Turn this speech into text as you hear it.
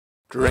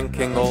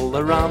Drinking all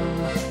the rum,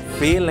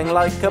 feeling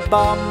like a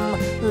bum,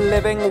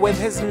 living with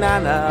his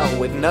nana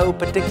with no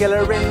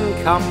particular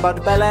income.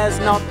 But Bel-Air's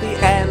not the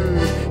end,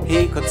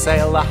 he could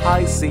sail the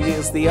high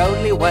seas. The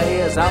only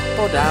way is up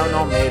or down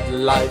or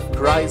midlife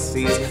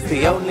crises.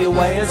 The only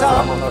way is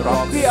up on the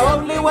rocks. The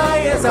only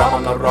way is up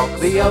on the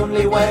rocks. The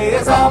only way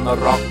is up on the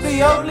rock.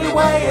 The only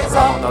way is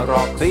up on the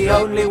rock. The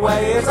only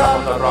way is up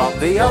on the rock.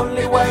 The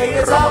only way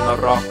is up on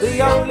the rock.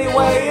 The only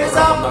way is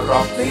up on the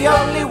rock. The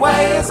only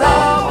way is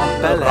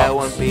up. Bel-Air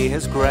won't be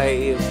his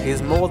grave.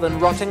 He's more than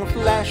rotting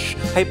flesh.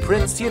 Hey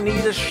Prince, you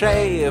need a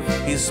shave.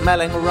 He's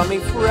smelling rummy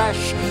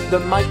fresh. The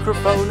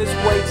microphone is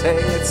waiting.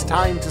 It's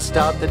time to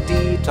start the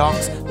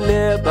detox.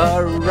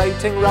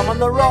 Liberating rum on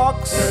the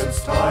rocks.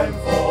 It's time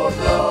for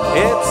rum.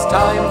 It's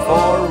time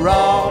for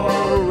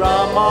rum.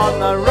 Rum on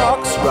the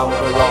rocks. Rum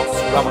on the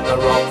rocks. Rum on the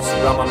rocks.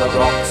 Rum on the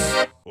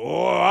rocks.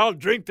 Oh, I'll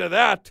drink to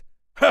that.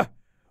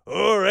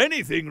 Or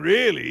anything,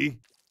 really.